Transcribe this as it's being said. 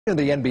In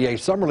the NBA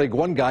Summer League,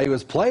 one guy who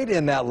has played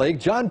in that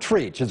league, John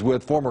Treach, is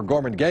with former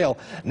Gorman Gale,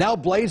 now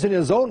blazing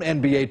his own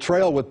NBA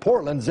trail with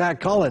Portland. Zach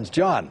Collins.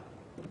 John.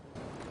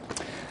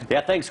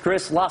 Yeah, thanks,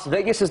 Chris. Las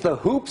Vegas is the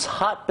hoops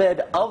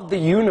hotbed of the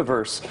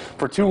universe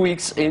for 2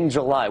 weeks in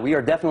July. We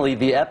are definitely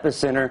the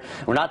epicenter.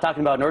 We're not talking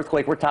about an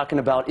earthquake. We're talking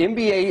about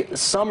NBA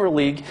Summer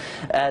League,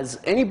 as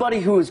anybody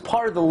who is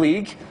part of the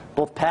league,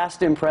 both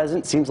past and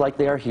present, seems like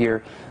they are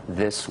here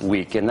this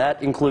week. And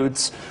that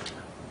includes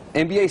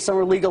NBA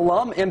Summer League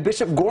alum and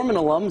Bishop Gorman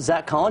alum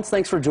Zach Collins.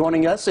 Thanks for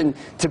joining us. And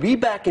to be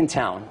back in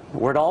town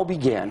where it all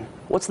began,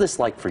 what's this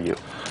like for you?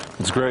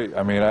 It's great.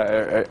 I mean,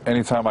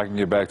 anytime I can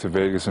get back to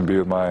Vegas and be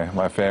with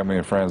my family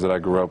and friends that I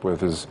grew up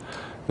with is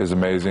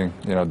amazing.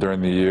 You know,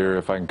 during the year,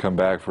 if I can come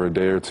back for a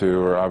day or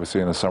two, or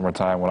obviously in the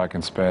summertime when I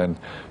can spend,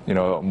 you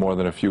know, more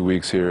than a few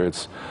weeks here,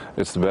 it's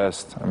the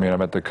best. I mean,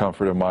 I'm at the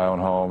comfort of my own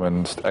home,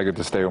 and I get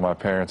to stay with my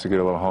parents to get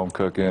a little home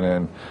cooking,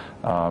 and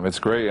it's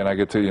great. And I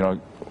get to, you know,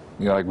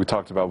 like we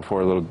talked about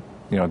before, a little,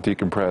 you know,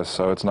 decompress,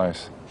 so it's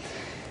nice.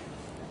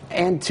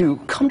 And to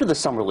come to the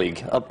Summer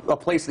League, a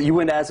place that you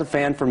went as a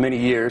fan for many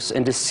years,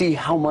 and to see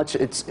how much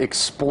it's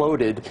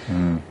exploded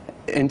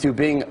into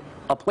being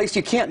a place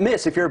you can't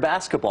miss if you're a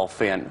basketball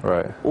fan.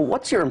 Right. Well,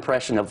 what's your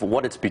impression of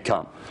what it's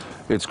become?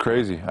 It's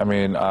crazy. I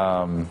mean,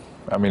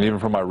 even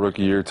from my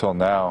rookie year till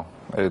now,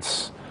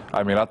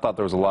 I mean, I thought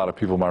there was a lot of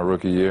people my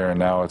rookie year, and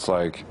now it's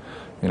like,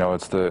 you know,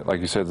 it's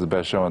like you said, it's the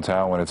best show in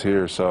town when it's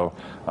here. So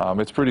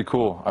it's pretty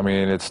cool. I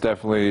mean, it's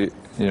definitely,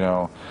 you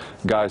know,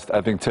 guys,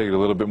 I think, take it a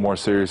little bit more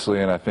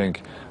seriously, and I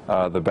think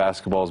the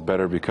basketball is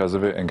better because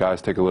of it, and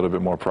guys take a little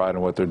bit more pride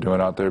in what they're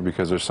doing out there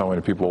because there's so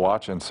many people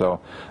watching. So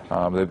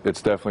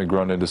it's definitely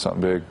grown into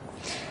something big.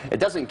 It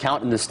doesn't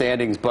count in the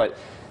standings, but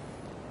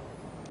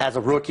as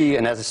a rookie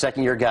and as a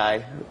second-year guy,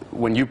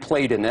 when you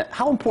played in it,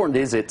 how important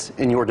is it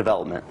in your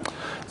development?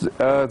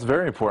 It's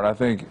very important. I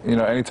think, you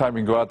know, anytime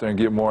you can go out there and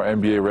get more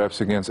NBA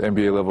reps against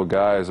NBA-level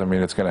guys, I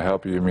mean, it's going to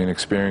help you. I mean,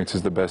 experience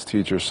is the best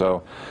teacher.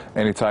 So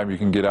anytime you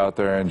can get out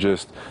there and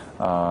just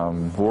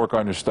work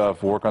on your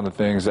stuff, work on the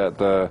things that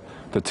the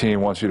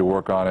team wants you to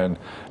work on, and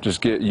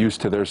just get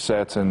used to their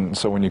sets, and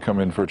so when you come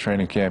in for a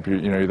training camp,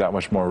 you're that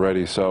much more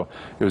ready. So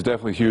it was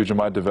definitely huge in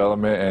my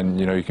development, and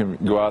you know, you can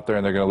go out there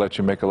and they're going to let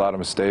you make a lot of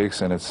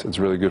mistakes, and it's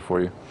really good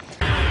for you.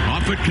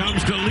 Off it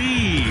comes to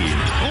Lee.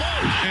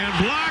 Oh,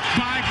 and blocked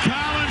by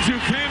Collins, who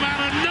came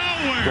out of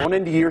nowhere. Going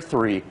into year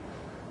 3,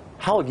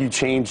 how have you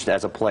changed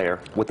as a player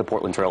with the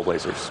Portland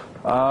Trailblazers?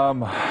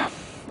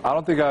 I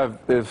don't think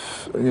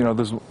if you know,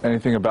 there's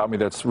anything about me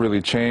that's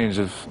really changed.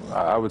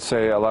 I would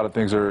say a lot of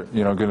things are,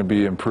 you know, going to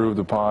be improved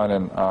upon,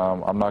 and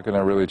I'm not going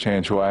to really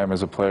change who I am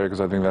as a player, because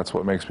I think that's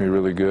what makes me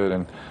really good.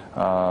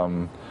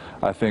 And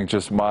I think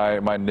just my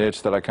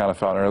niche that I kind of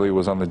found early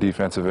was on the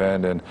defensive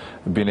end, and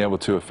being able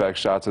to affect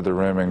shots at the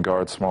rim and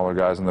guard smaller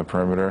guys in the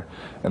perimeter,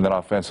 and then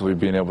offensively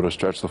being able to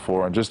stretch the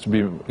floor, and just to be,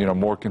 you know,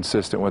 more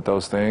consistent with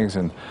those things.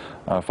 And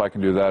if I can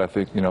do that, I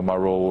think, you know, my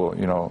role will,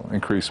 you know,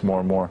 increase more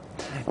and more.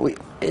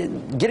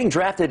 Getting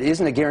drafted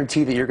isn't a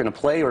guarantee that you're going to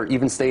play or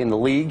even stay in the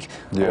league.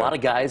 Yeah. A lot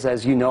of guys,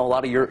 as you know, a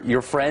lot of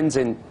your friends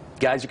and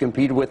guys you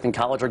competed with in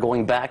college are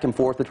going back and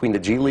forth between the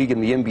G League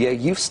and the NBA.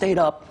 You've stayed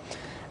up,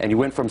 and you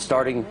went from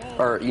starting,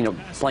 or, you know,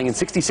 playing in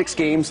 66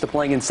 games to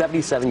playing in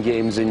 77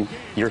 games in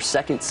your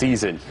second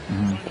season.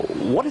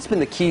 What has been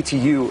the key to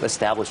you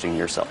establishing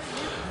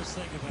yourself?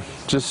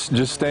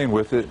 Just staying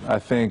with it. I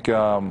think, you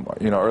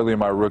know, early in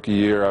my rookie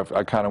year,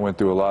 I kind of went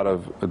through a lot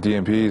of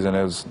DNPs, and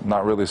it was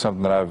not really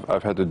something that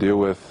I've had to deal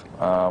with.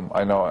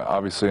 I know,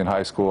 obviously, in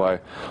high school,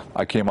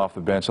 I came off the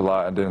bench a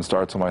lot and didn't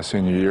start till my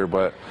senior year.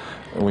 But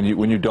when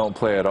you don't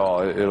play at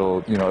all,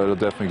 it'll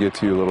definitely get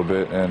to you a little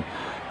bit. And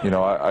you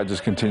know, I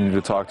just continued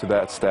to talk to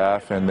that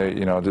staff, and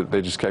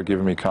they just kept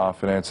giving me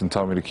confidence and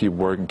telling me to keep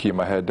working, keep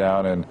my head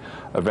down, and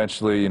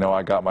eventually, you know,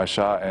 I got my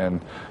shot,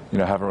 and you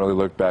know, haven't really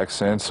looked back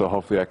since. So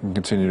hopefully, I can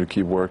continue to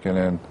keep working,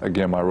 and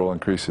again, my role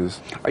increases.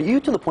 Are you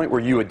to the point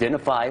where you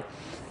identify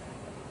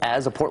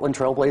as a Portland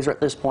Trailblazer at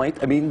this point?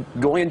 I mean,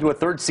 going into a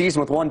third season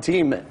with one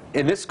team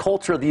in this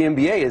culture of the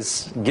NBA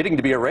is getting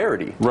to be a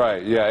rarity.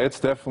 Right. Yeah. It's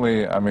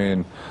definitely. I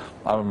mean,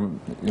 I'm,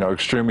 you know,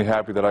 extremely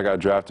happy that I got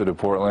drafted to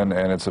Portland,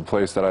 and it's a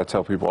place that I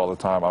tell people all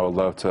the time I would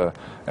love to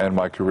end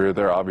my career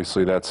there.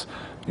 Obviously, that's,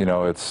 you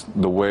know, it's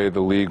the way the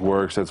league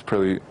works. That's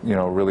pretty, you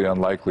know, really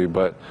unlikely.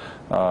 But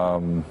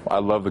I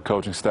love the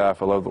coaching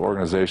staff. I love the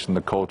organization.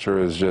 The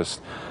culture is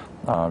just,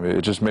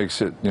 it just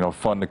makes it, you know,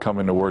 fun to come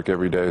into work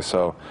every day.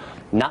 So.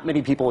 Not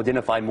many people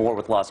identify more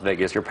with Las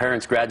Vegas. Your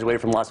parents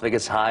graduated from Las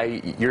Vegas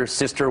High. Your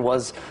sister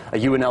was a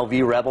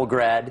UNLV Rebel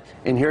grad,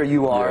 and here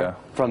you are,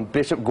 from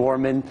Bishop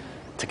Gorman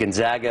to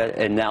Gonzaga,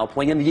 and now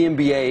playing in the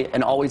NBA,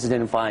 and always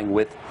identifying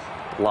with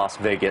Las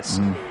Vegas.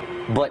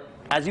 But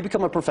as you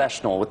become a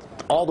professional with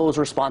all those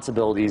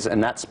responsibilities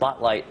and that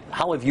spotlight,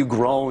 how have you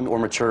grown or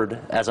matured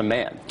as a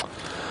man?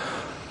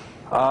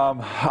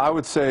 I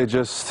would say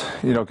just,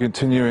 you know,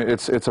 continuing.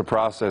 It's a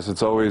process.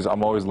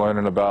 I'm always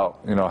learning about,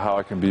 you know, how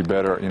I can be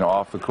better, you know,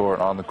 off the court,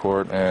 on the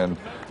court, and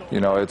you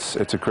know, it's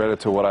a credit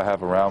to what I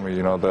have around me.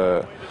 You know,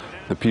 the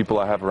the people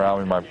I have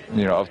around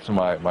me, up to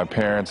my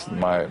parents,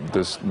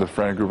 the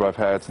friend group I've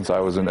had since I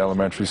was in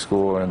elementary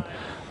school, and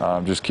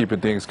just keeping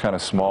things kind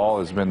of small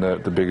has been the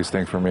biggest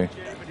thing for me.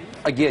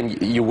 Again,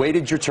 you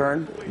waited your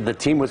turn. The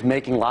team was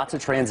making lots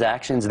of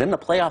transactions. Then the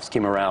playoffs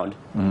came around.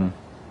 And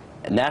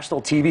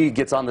national TV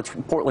gets on the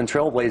Portland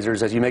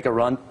Trailblazers as you make a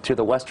run to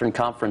the Western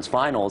Conference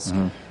Finals.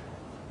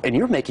 And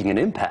you're making an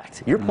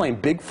impact. You're playing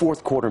big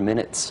fourth-quarter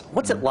minutes.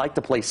 What's it like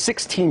to play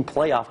 16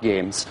 playoff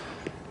games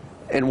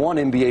in one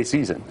NBA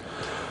season?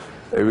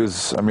 It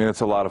was, it's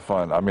a lot of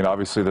fun.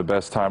 Obviously the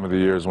best time of the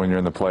year is when you're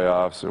in the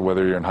playoffs,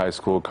 whether you're in high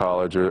school,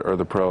 college, or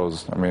the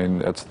pros.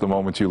 It's the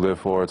moment you live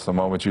for. It's the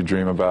moment you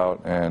dream about.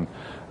 And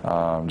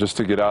just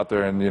to get out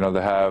there and,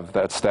 to have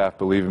that staff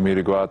believe in me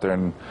to go out there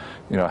and,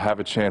 have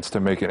a chance to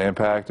make an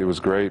impact, it was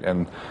great.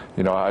 And,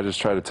 I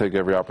just tried to take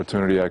every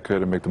opportunity I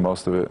could and make the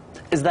most of it.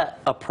 Is that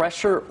a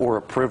pressure or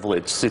a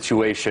privilege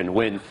situation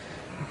when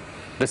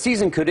the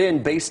season could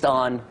end based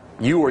on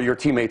you or your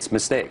teammates'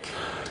 mistake?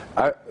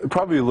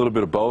 Probably a little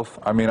bit of both.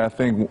 I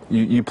think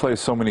you play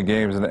so many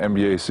games in the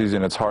NBA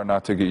season, it's hard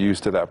not to get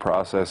used to that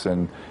process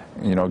and,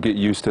 get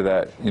used to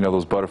that,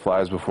 those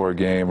butterflies before a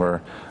game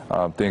or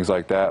things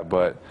like that.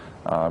 But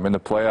in the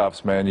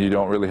playoffs, man, you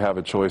don't really have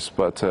a choice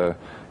but to,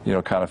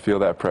 kind of feel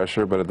that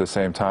pressure. But at the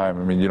same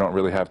time, you don't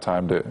really have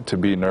time to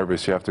be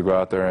nervous. You have to go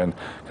out there and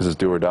because it's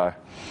do or die.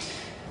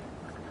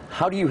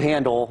 How do you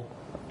handle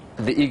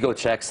the ego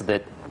checks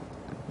that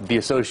the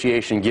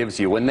association gives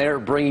you when they're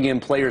bringing in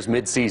players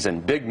mid-season,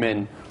 big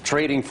men,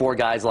 trading for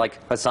guys like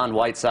Hassan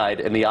Whiteside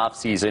in the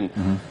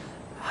offseason?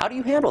 How do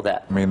you handle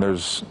that?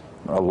 There's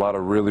a lot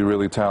of really,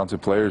 really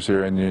talented players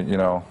here, and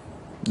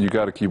you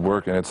got to keep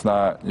working. It's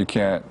not, you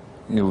can't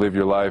live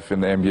your life in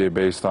the NBA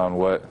based on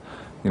what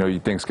you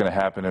think's going to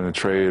happen in a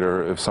trade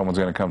or if someone's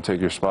going to come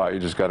take your spot. You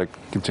just got to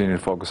continue to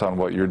focus on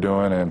what you're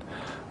doing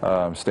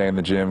and stay in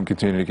the gym,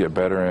 continue to get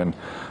better, and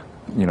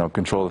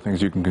control the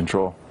things you can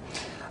control.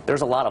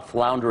 There's a lot of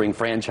floundering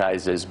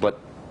franchises, but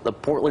the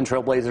Portland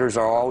Trailblazers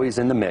are always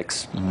in the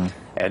mix.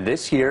 And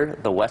this year,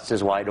 the West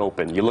is wide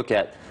open. You look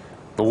at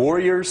the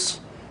Warriors,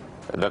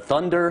 the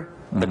Thunder,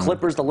 the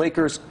Clippers, the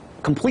Lakers,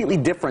 completely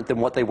different than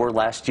what they were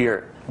last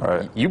year.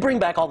 Right. You bring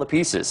back all the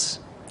pieces.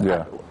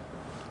 Yeah.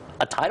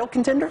 A title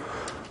contender?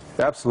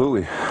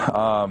 Absolutely.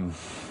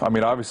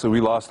 Obviously, we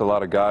lost a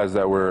lot of guys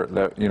that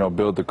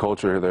build the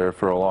culture there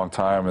for a long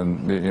time,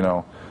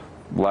 and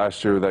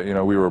last year that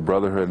we were a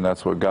brotherhood, and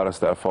that's what got us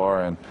that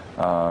far. And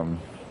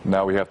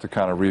now we have to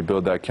kind of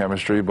rebuild that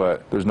chemistry.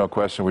 But there's no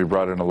question we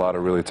brought in a lot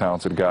of really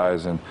talented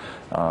guys, and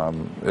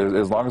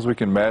as long as we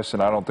can mesh,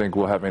 and I don't think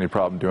we'll have any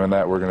problem doing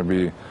that, we're going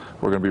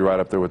to be right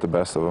up there with the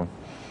best of them.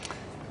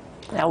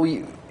 Now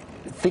we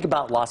think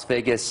about Las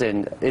Vegas,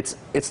 and it's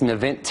an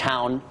event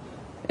town.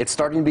 It's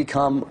starting to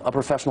become a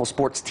professional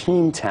sports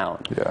team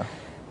town. Yeah.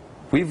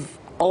 We've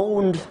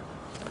owned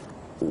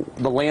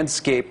the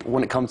landscape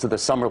when it comes to the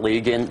Summer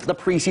League and the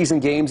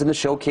preseason games and the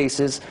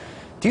showcases.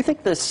 Do you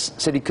think this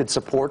city could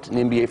support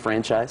an NBA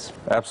franchise?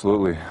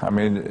 Absolutely.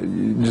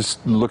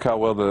 Just look how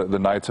well the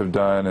Knights have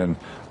done, and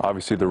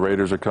obviously the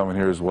Raiders are coming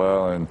here as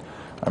well. And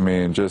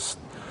just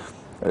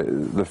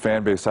the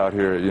fan base out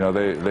here,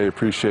 they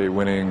appreciate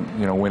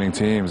winning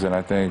teams, and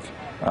I think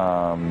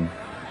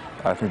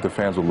the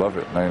fans would love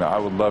it. I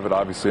would love it.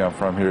 Obviously, I'm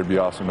from here. It'd be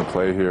awesome to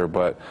play here,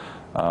 but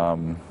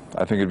I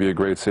think it'd be a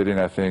great city, and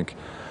I think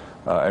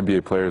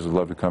NBA players would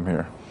love to come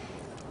here.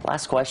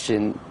 Last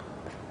question.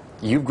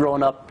 You've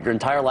grown up your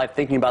entire life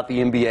thinking about the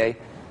NBA.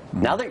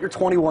 Now that you're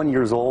 21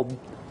 years old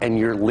and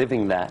you're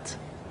living that,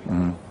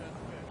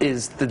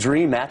 is the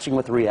dream matching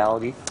with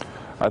reality?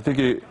 I think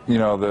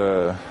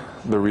the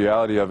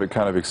reality of it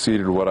kind of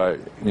exceeded what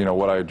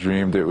I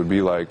dreamed it would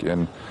be like.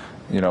 And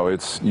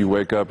you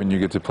wake up and you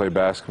get to play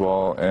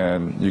basketball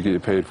and you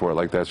get paid for it,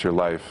 like that's your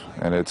life.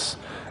 And it's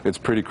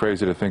pretty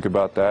crazy to think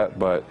about that,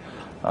 but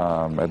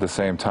at the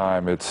same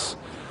time, it's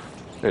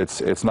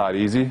not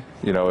easy.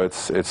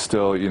 It's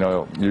still,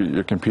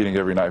 you're competing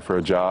every night for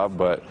a job,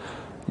 but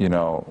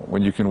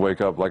when you can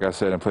wake up, like I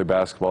said, and play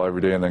basketball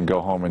every day and then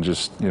go home and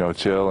just,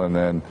 chill, and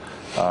then,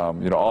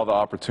 all the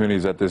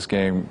opportunities that this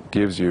game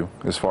gives you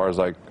as far as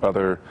like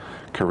other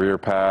career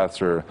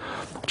paths or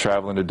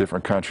traveling to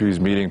different countries,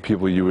 meeting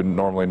people you would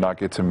normally not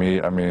get to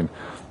meet.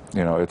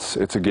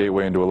 It's a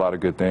gateway into a lot of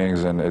good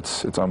things, and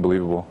it's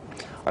unbelievable.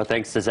 Our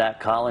thanks to Zach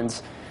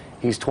Collins.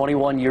 He's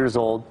 21 years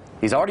old.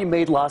 He's already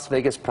made Las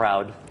Vegas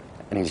proud,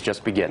 and he's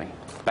just beginning.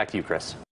 Back to you, Chris.